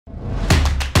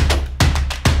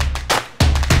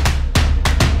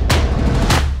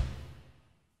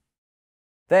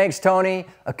Thanks, Tony.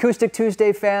 Acoustic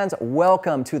Tuesday fans,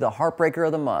 welcome to the Heartbreaker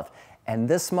of the month. And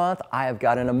this month, I have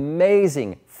got an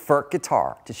amazing Furch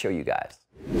guitar to show you guys.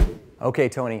 Okay,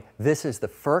 Tony, this is the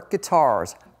Furch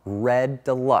Guitars Red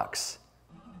Deluxe.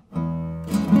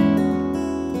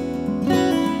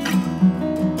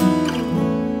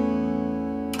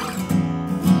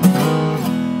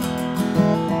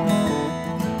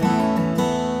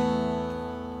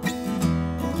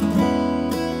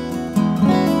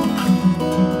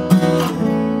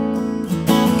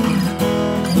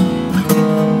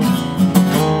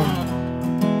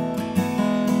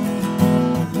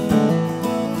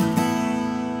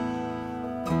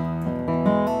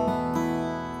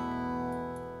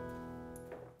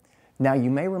 Now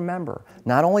you may remember,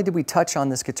 not only did we touch on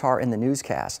this guitar in the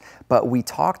newscast, but we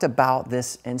talked about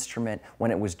this instrument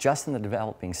when it was just in the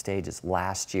developing stages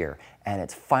last year, and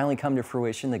it's finally come to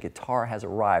fruition. The guitar has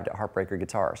arrived at Heartbreaker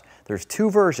Guitars. There's two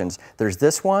versions. There's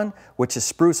this one, which is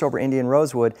spruce over Indian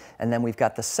rosewood, and then we've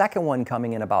got the second one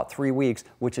coming in about 3 weeks,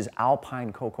 which is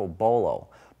Alpine Coco Bolo.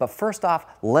 But first off,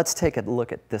 let's take a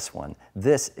look at this one.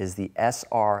 This is the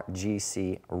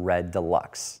SRGC Red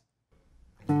Deluxe.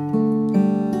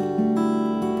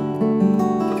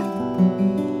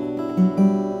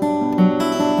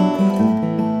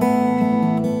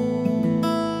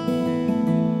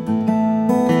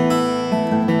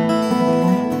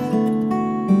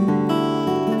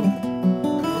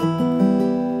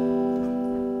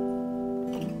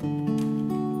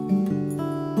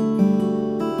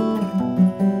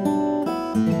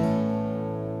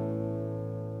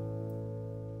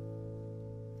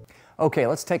 Okay,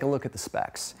 let's take a look at the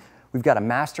specs. We've got a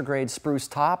master grade spruce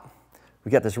top.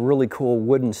 We've got this really cool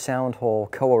wooden sound hole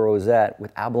koa rosette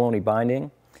with abalone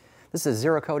binding. This is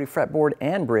zero Cody fretboard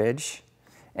and bridge.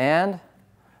 And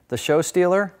the show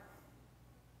stealer,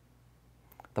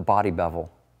 the body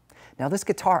bevel. Now this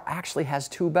guitar actually has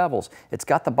two bevels. It's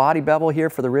got the body bevel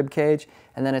here for the rib cage,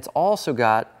 and then it's also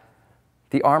got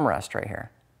the armrest right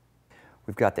here.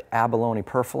 We've got the abalone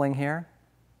purfling here.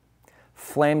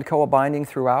 Flamed koa binding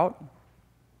throughout.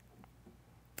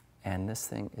 And this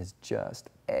thing is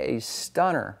just a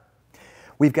stunner.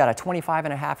 We've got a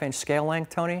 25.5-inch scale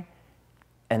length, Tony,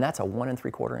 and that's a 1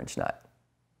 3/4-inch nut.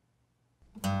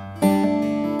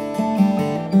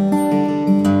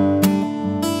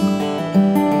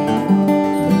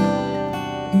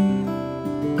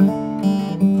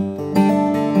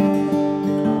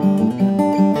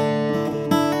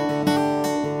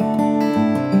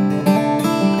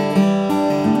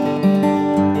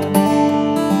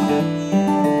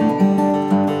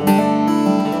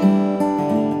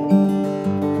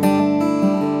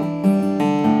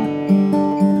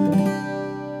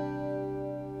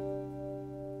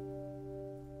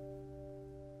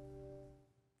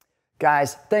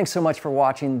 Guys, thanks so much for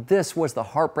watching. This was the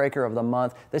Heartbreaker of the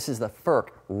month. This is the Furch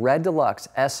Red Deluxe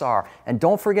SR. And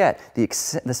don't forget,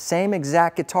 the same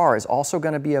exact guitar is also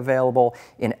going to be available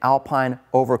in Alpine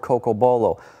over Coco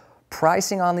Bolo.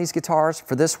 Pricing on these guitars,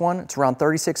 for this one, it's around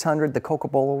 $3,600. The Coco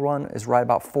Bolo one is right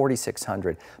about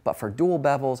 $4,600. But for dual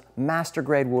bevels, master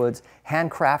grade woods,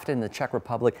 handcrafted in the Czech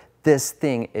Republic, this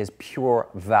thing is pure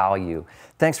value.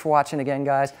 Thanks for watching again,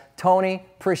 guys. Tony,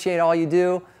 appreciate all you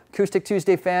do. Acoustic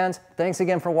Tuesday fans, thanks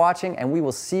again for watching, and we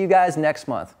will see you guys next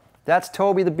month. That's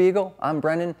Toby the Beagle. I'm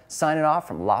Brendan, signing off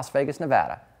from Las Vegas,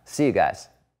 Nevada. See you guys.